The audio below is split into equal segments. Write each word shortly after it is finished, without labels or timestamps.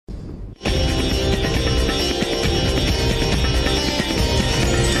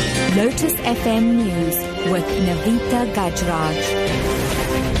Lotus FM News with Navita Gajraj.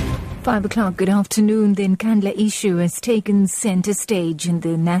 5 o'clock, good afternoon. The Nkandla issue has taken centre stage in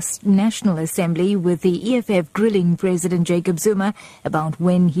the National Assembly, with the EFF grilling President Jacob Zuma about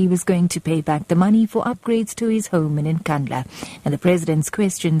when he was going to pay back the money for upgrades to his home in Nkandla. And the President's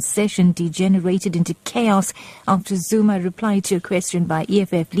question session degenerated into chaos after Zuma replied to a question by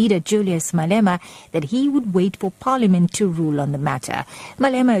EFF leader Julius Malema that he would wait for Parliament to rule on the matter.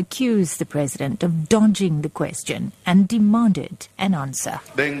 Malema accused the President of dodging the question and demanded an answer.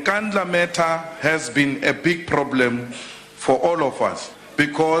 The Nkandla matter has been a big problem for all of us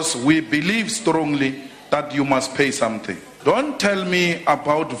because we believe strongly that you must pay something. Don't tell me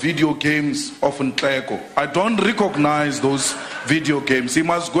about video games of Ntleko. I don't recognize those video games. He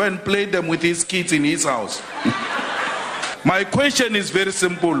must go and play them with his kids in his house. My question is very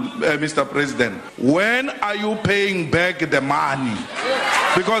simple, Mr. President. When are you paying back the money?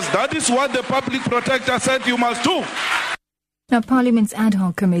 Because that is what the public protector said you must do. Now, Parliament's ad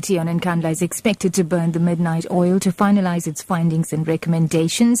hoc committee on Nkandla is expected to burn the midnight oil to finalise its findings and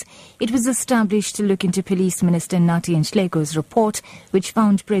recommendations. It was established to look into Police Minister Nathi Nhleko's report, which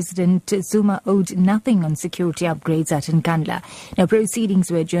found President Zuma owed nothing on security upgrades at Nkandla. Now,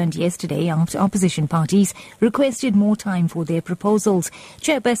 proceedings were adjourned yesterday after opposition parties requested more time for their proposals.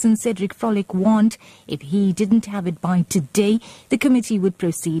 Chairperson Cedric Frolick warned if he didn't have it by today, the committee would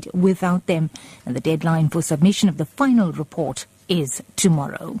proceed without them. And the deadline for submission of the final report is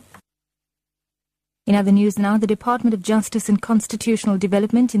tomorrow. In other news now, the Department of Justice and Constitutional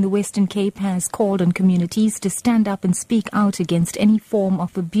Development in the Western Cape has called on communities to stand up and speak out against any form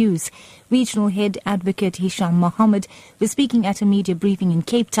of abuse. Regional Head Advocate Hisham Mohammed was speaking at a media briefing in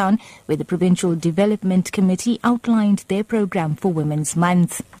Cape Town, where the Provincial Development Committee outlined their program for Women's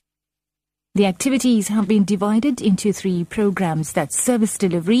Month. The activities have been divided into 3 programs: that's service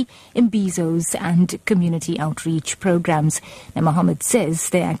delivery, imbizos and community outreach programs. Now, Mohammed says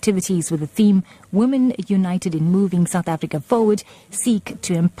their activities with the theme Women United in Moving South Africa Forward seek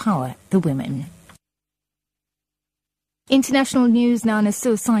to empower the women. International news now. A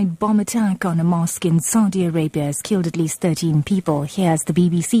suicide bomb attack on a mosque in Saudi Arabia has killed at least 13 people. Here's the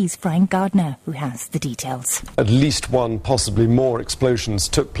BBC's Frank Gardner, who has the details. At least one, possibly more, explosions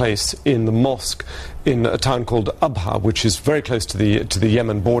took place in the mosque in a town called Abha, which is very close to the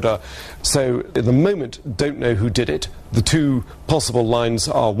Yemen border. So at the moment, don't know who did it. The 2 possible lines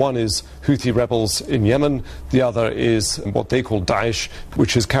are: one is Houthi rebels in Yemen, the other is what they call Daesh,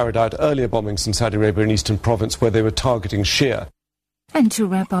 which has carried out earlier bombings in Saudi Arabia and Eastern Province, where they were targeting Shia. And to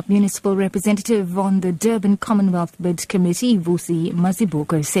wrap up, municipal representative on the Durban Commonwealth Bid Committee, Vusi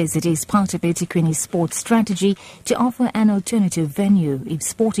Mazibuko, says it is part of eThekwini's sports strategy to offer an alternative venue if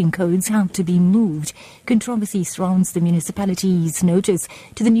sporting codes have to be moved. Controversy surrounds the municipality's notice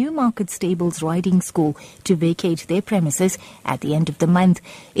to the Newmarket Stables Riding School to vacate their premises at the end of the month.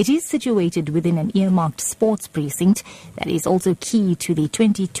 It is situated within an earmarked sports precinct that is also key to the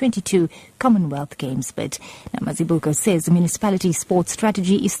 2022 Commonwealth Games bid. Now, Mazibuko says the municipality's sports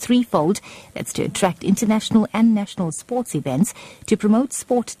strategy is threefold. That's to attract international and national sports events, to promote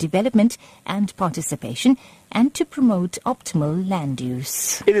sport development and participation, and to promote optimal land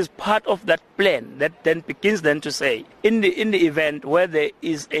use. It is part of that plan that then begins then to say, in the event where there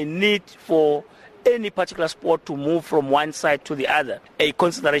is a need for any particular sport to move from one side to the other, a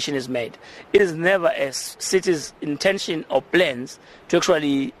consideration is made. It is never a city's intention or plans to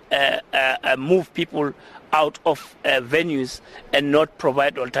actually move people out of venues and not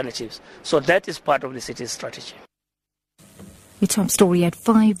provide alternatives. So that is part of the city's strategy. Your top story at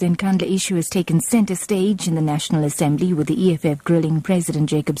 5, the Nkandla issue has taken centre stage in the National Assembly, with the EFF grilling President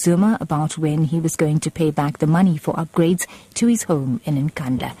Jacob Zuma about when he was going to pay back the money for upgrades to his home in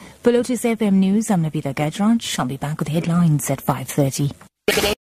Nkandla. For Lotus FM News, I'm Navita Gajraj. I'll be back with headlines at 5:30.